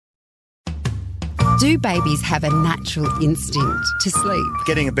Do babies have a natural instinct to sleep?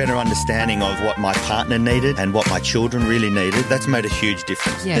 Getting a better understanding of what my partner needed and what my children really needed, that's made a huge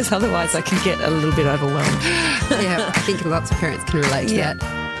difference. Yeah. Because otherwise I can get a little bit overwhelmed. Yeah, I think lots of parents can relate to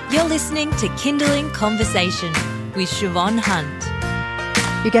that. You're listening to Kindling Conversation with Siobhan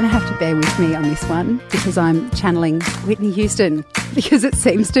Hunt. You're going to have to bear with me on this one because I'm channeling Whitney Houston because it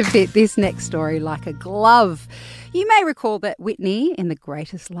seems to fit this next story like a glove. You may recall that Whitney, in The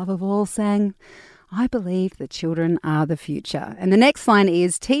Greatest Love of All, sang, "I believe the children are the future." And the next line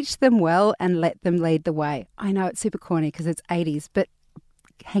is, "Teach them well and let them lead the way." I know it's super corny because it's 80s, but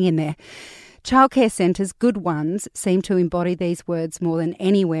hang in there. Childcare centres, good ones, seem to embody these words more than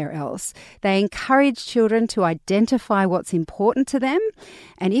anywhere else. They encourage children to identify what's important to them,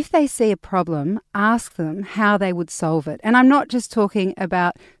 and if they see a problem, ask them how they would solve it. And I'm not just talking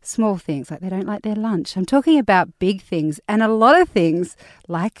about small things like they don't like their lunch. I'm talking about big things and a lot of things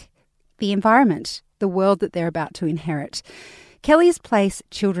like the environment, the world that they're about to inherit. Kelly's Place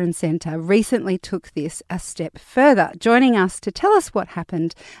Children's Centre recently took this a step further. Joining us to tell us what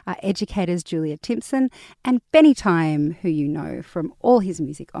happened are educators Julia Timpson and BennyTime, who you know from all his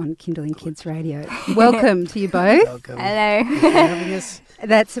music on Kindling Kids Radio. Welcome to you both. Welcome. Hello. Thanks for having us.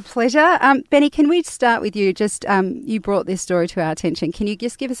 That's a pleasure. Benny, can we start with you? Just you brought this story to our attention. Can you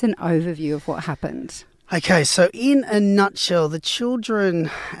just give us an overview of what happened? Okay, so in a nutshell, the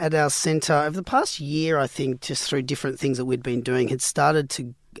children at our centre over the past year, I think, just through different things that we'd been doing, had started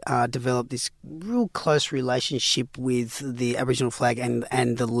to develop this real close relationship with the Aboriginal flag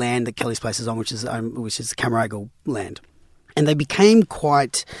and the land that Kelly's Place is on, which is the Camaragal land. And they became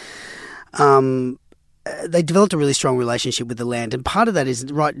quite... they developed a really strong relationship with the land, and part of that is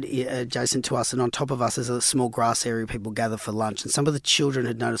right adjacent to us and on top of us is a small grass area people gather for lunch. And some of the children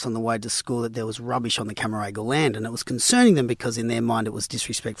had noticed on the way to school that there was rubbish on the Camaragal land, and it was concerning them because in their mind it was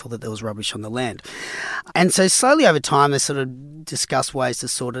disrespectful that there was rubbish on the land. And so slowly over time they sort of discussed ways to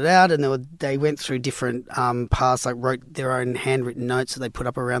sort it out, and they went through different paths, like wrote their own handwritten notes that they put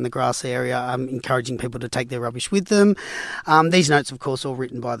up around the grass area, encouraging people to take their rubbish with them. These notes, of course, all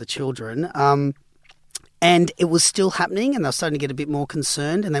written by the children. And it was still happening, and they were starting to get a bit more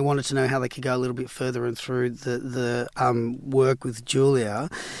concerned, and they wanted to know how they could go a little bit further. And through the work with Julia,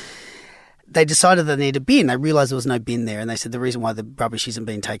 they decided they needed a bin. They realised there was no bin there, and they said the reason why the rubbish isn't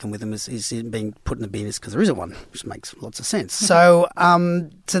being taken with them isn't being put in the bin is because there isn't one, which makes lots of sense. So,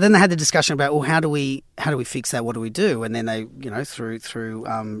 so then they had the discussion about, well, how do we fix that? What do we do? And then they, through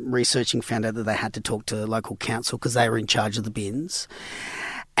researching, found out that they had to talk to local council because they were in charge of the bins.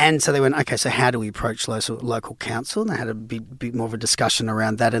 And so they went, okay, so how do we approach local council? And they had a bit more of a discussion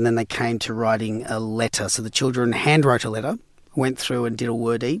around that, and then they came to writing a letter. So the children handwrote a letter, went through and did a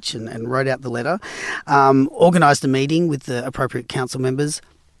word each and wrote out the letter, organised a meeting with the appropriate council members,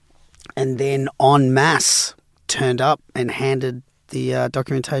 and then en masse turned up and handed the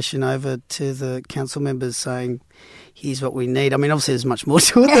documentation over to the council members saying, here's what we need. I mean, obviously there's much more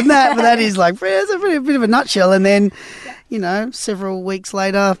to it than that, but that is like, it's a bit of a nutshell. And then, several weeks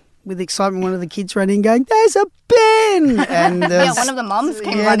later, with excitement, one of the kids ran in going, "There's a bin!" And one of the mums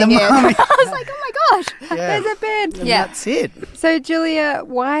came running in. I was like, oh my gosh, there's a bin. And that's it. So, Julia,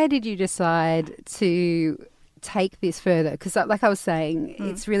 why did you decide to take this further? Because like I was saying,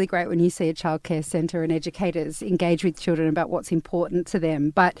 it's really great when you see a childcare centre and educators engage with children about what's important to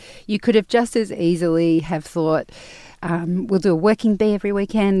them. But you could have just as easily have thought, we'll do a working bee every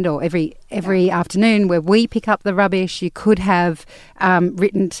weekend or every afternoon where we pick up the rubbish. You could have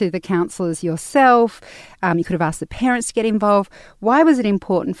written to the counsellors yourself. You could have asked the parents to get involved. Why was it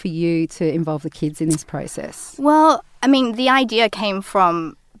important for you to involve the kids in this process? Well, I mean, the idea came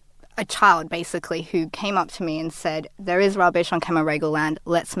from a child, basically, who came up to me and said, there is rubbish on Camaragal land,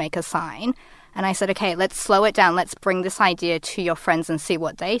 let's make a sign. And I said, okay, let's slow it down. Let's bring this idea to your friends and see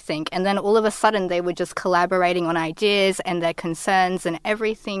what they think. And then all of a sudden they were just collaborating on ideas and their concerns and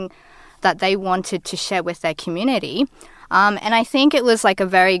everything that they wanted to share with their community. And I think it was like a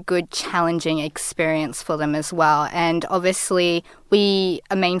very good, challenging experience for them as well. And obviously, a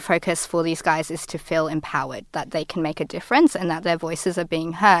main focus for these guys is to feel empowered, that they can make a difference and that their voices are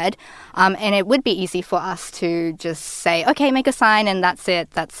being heard. And it would be easy for us to just say, okay, make a sign and that's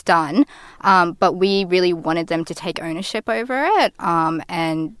it, that's done. But we really wanted them to take ownership over it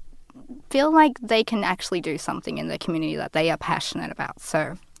and feel like they can actually do something in the community that they are passionate about.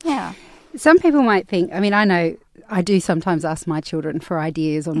 So, yeah. Some people might think, I mean, I know I do sometimes ask my children for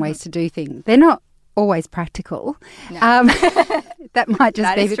ideas on ways to do things. They're not always practical. No. That might just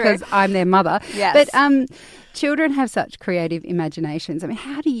That be is because true. I'm their mother. Yes. But children have such creative imaginations. I mean,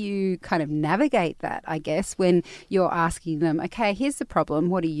 how do you kind of navigate that, I guess, when you're asking them, okay, here's the problem,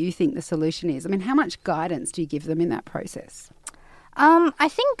 what do you think the solution is? I mean, how much guidance do you give them in that process? I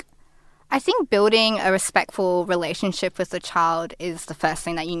think building a respectful relationship with the child is the first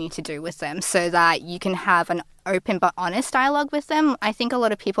thing that you need to do with them so that you can have an open but honest dialogue with them. I think a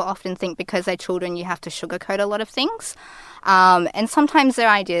lot of people often think because they're children you have to sugarcoat a lot of things. And sometimes their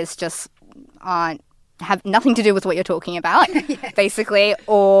ideas just have nothing to do with what you're talking about, basically,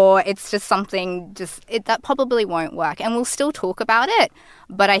 or it's just something that probably won't work. And we'll still talk about it,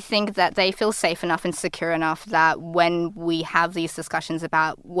 but I think that they feel safe enough and secure enough that when we have these discussions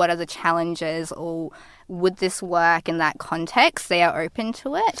about what are the challenges or would this work in that context, they are open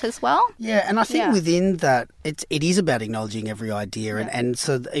to it as well. Yeah, and I think within that, it is about acknowledging every idea. And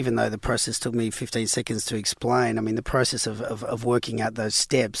so even though the process took me 15 seconds to explain, I mean, the process of working out those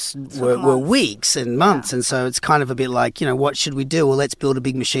steps were weeks and months. And so it's kind of a bit like, what should we do? Well, let's build a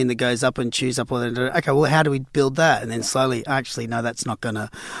big machine that goes up and chews up all that. Okay, well, how do we build that? And then slowly, actually, no, that's not going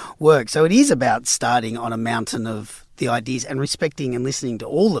to work. So it is about starting on a mountain of the ideas and respecting and listening to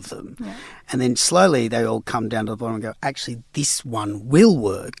all of them. Yeah. And then slowly they all come down to the bottom and go, actually, this one will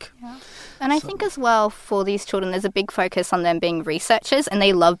work. Yeah. And I think as well for these children, there's a big focus on them being researchers, and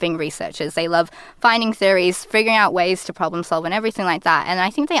they love being researchers. They love finding theories, figuring out ways to problem solve and everything like that. And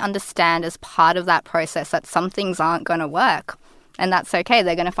I think they understand as part of that process that some things aren't going to work. And that's okay.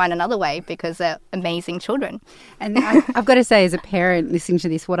 They're going to find another way because they're amazing children. And I've got to say, as a parent listening to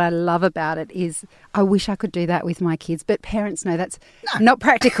this, what I love about it is I wish I could do that with my kids. But parents know that's not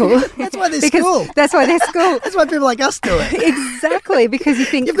practical. That's why they're school. That's why they're school. That's why people like us do it. Exactly, because you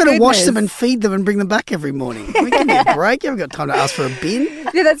think, you've got to wash them and feed them and bring them back every morning. We give me a break. You haven't got time to ask for a bin.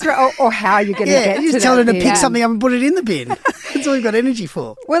 Yeah, that's right. Or how you're going to get to you just tell them to bin. pick something up and put it in the bin. That's all you've got energy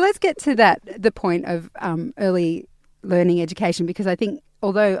for. Well, let's get to the point of early learning education, because I think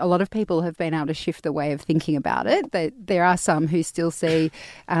although a lot of people have been able to shift the way of thinking about it, there are some who still see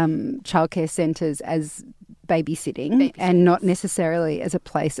childcare centres as babysitting and not necessarily as a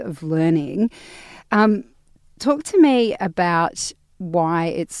place of learning. Talk to me about why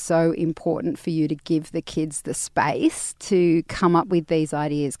it's so important for you to give the kids the space to come up with these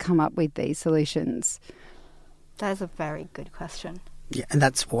ideas, come up with these solutions. That is a very good question. Yeah, and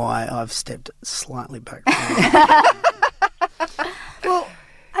that's why I've stepped slightly back. Well,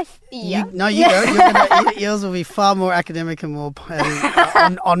 you go. Yours will be far more academic and more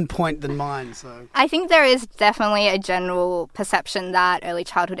on point than mine. So I think there is definitely a general perception that early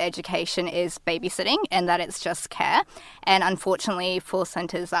childhood education is babysitting and that it's just care. And unfortunately, for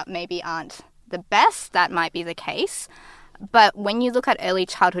centres that maybe aren't the best, that might be the case. But when you look at early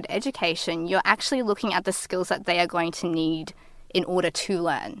childhood education, you're actually looking at the skills that they are going to need in order to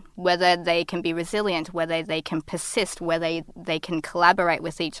learn, whether they can be resilient, whether they can persist, whether they can collaborate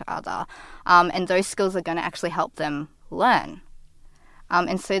with each other. And those skills are going to actually help them learn.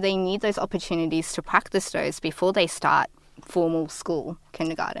 And so they need those opportunities to practice those before they start formal school,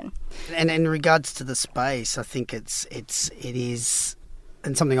 kindergarten. And in regards to the space, I think it is...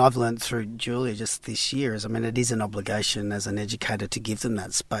 And something I've learned through Julia just this year is, it is an obligation as an educator to give them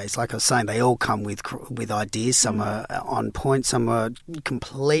that space. Like I was saying, they all come with ideas. Some are on point, some are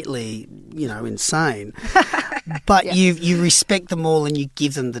completely, insane. But you respect them all and you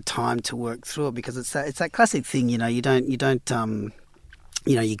give them the time to work through it, because it's that classic thing. You guide, you don't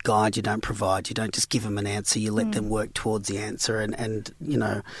provide. You don't just give them an answer. You let them work towards the answer. And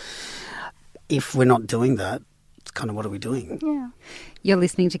if we're not doing that, it's kind of, what are we doing? Yeah. You're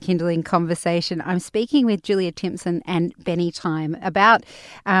listening to Kindling Conversation. I'm speaking with Julia Timpson and BennyTime about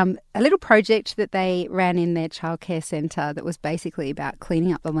a little project that they ran in their childcare centre that was basically about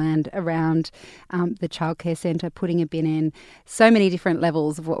cleaning up the land around the childcare centre, putting a bin in, so many different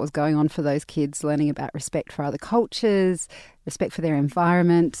levels of what was going on for those kids, learning about respect for other cultures, respect for their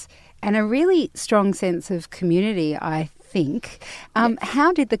environment, and a really strong sense of community, I think.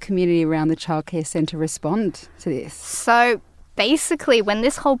 How did the community around the childcare centre respond to this? So basically, when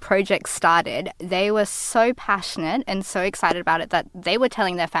this whole project started, they were so passionate and so excited about it that they were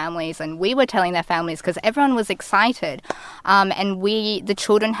telling their families and we were telling their families, because everyone was excited. And the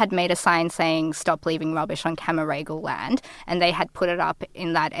children had made a sign saying, "Stop leaving rubbish on Camaragal land." And they had put it up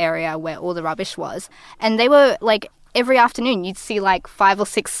in that area where all the rubbish was. And they were like, every afternoon you'd see like 5 or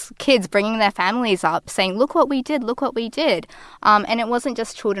 6 kids bringing their families up saying, "Look what we did, look what we did." And it wasn't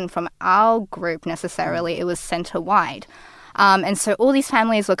just children from our group necessarily, it was centre-wide. And so all these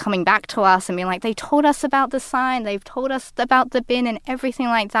families were coming back to us and being like, they told us about the sign, they've told us about the bin and everything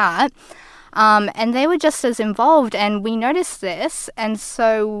like that. And they were just as involved, and we noticed this. And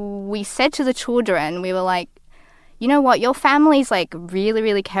so we said to the children, we were like, you know what, your families like really,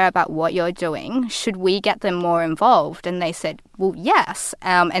 really care about what you're doing. Should we get them more involved? And they said, well, yes.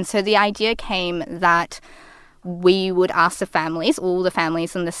 And so the idea came that we would ask the families, all the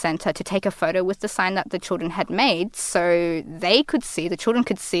families in the centre, to take a photo with the sign that the children had made so they could see, the children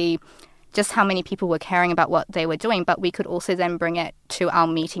could see just how many people were caring about what they were doing. But we could also then bring it to our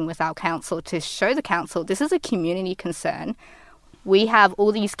meeting with our council to show the council this is a community concern. We have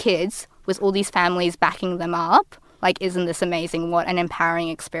all these kids with all these families backing them up. Like, isn't this amazing? What an empowering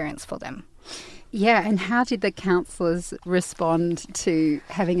experience for them. Yeah, and how did the counsellors respond to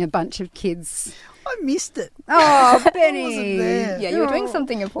having a bunch of kids? I missed it. Oh, Benny. I wasn't there. Yeah, you were doing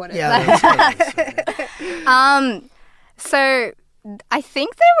something important. Yeah, So I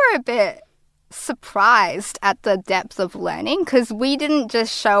think they were a bit surprised at the depth of learning, because we didn't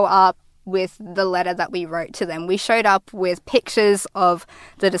just show up with the letter that we wrote to them. We showed up with pictures of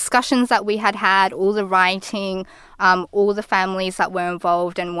the discussions that we had had, all the writing, all the families that were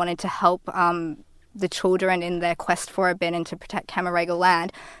involved and wanted to help the children in their quest for a bin and to protect Cammeraygal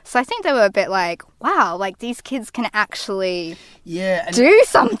land. So I think they were a bit like, wow, like these kids can actually do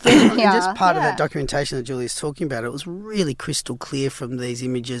something here. And just part of that documentation that Julia's talking about, it was really crystal clear from these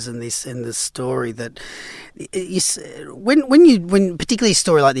images and this story that when particularly a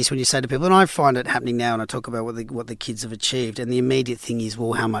story like this, when you say to people, and I find it happening now and I talk about what the kids have achieved, and the immediate thing is,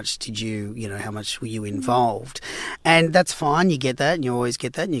 well, how much how much were you involved? And that's fine, you get that, and you always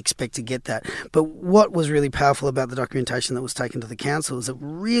get that, and you expect to get that. But what was really powerful about the documentation that was taken to the council is it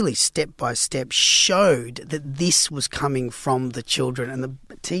really step by step showed that this was coming from the children, and the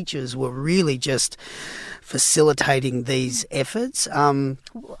teachers were really just facilitating these efforts. I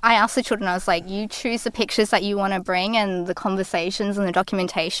asked the children, I was like, you choose the pictures that you want to bring and the conversations and the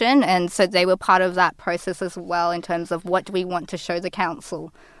documentation, and so they were part of that process as well in terms of what do we want to show the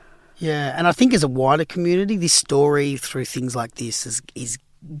council. Yeah, and I think as a wider community, this story through things like this is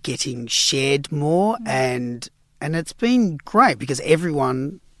getting shared more, and it's been great because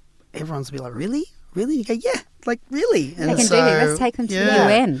everyone's a bit like, really? You go, yeah, like really. And they can do it. Let's take them to the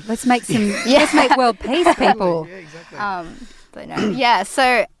UN. Let's make let's make world peace, people. Yeah, exactly. But no,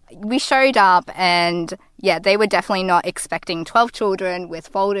 so we showed up, and they were definitely not expecting 12 children with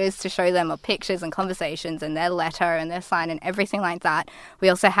folders to show them of pictures and conversations and their letter and their sign and everything like that. We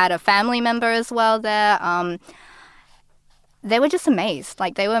also had a family member as well there. They were just amazed.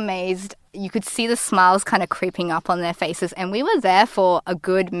 Like, they were amazed. You could see the smiles kind of creeping up on their faces. And we were there for a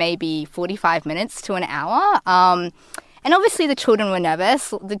good maybe 45 minutes to an hour. And obviously the children were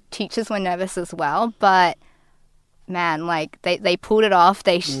nervous. The teachers were nervous as well. But, man, like, they pulled it off.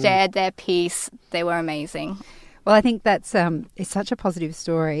 They shared their piece. They were amazing. Well, I think that's it's such a positive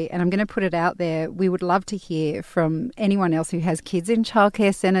story, and I'm going to put it out there. We would love to hear from anyone else who has kids in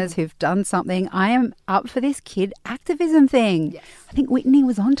childcare centres who've done something. I am up for this kid activism thing. Yes. I think Whitney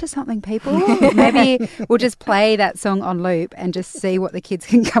was onto something, people. Maybe we'll just play that song on loop and just see what the kids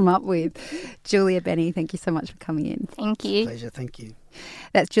can come up with. Julia, Benny, thank you so much for coming in. Thank you. Pleasure, thank you.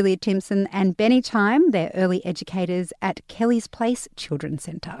 That's Julia Timpson and BennyTime. They're early educators at Kelly's Place Children's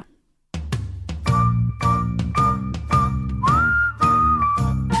Centre.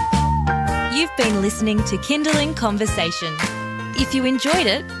 You've been listening to Kindling Conversation. If you enjoyed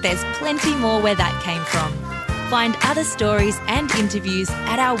it, there's plenty more where that came from. Find other stories and interviews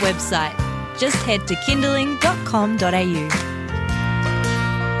at our website. Just head to kindling.com.au.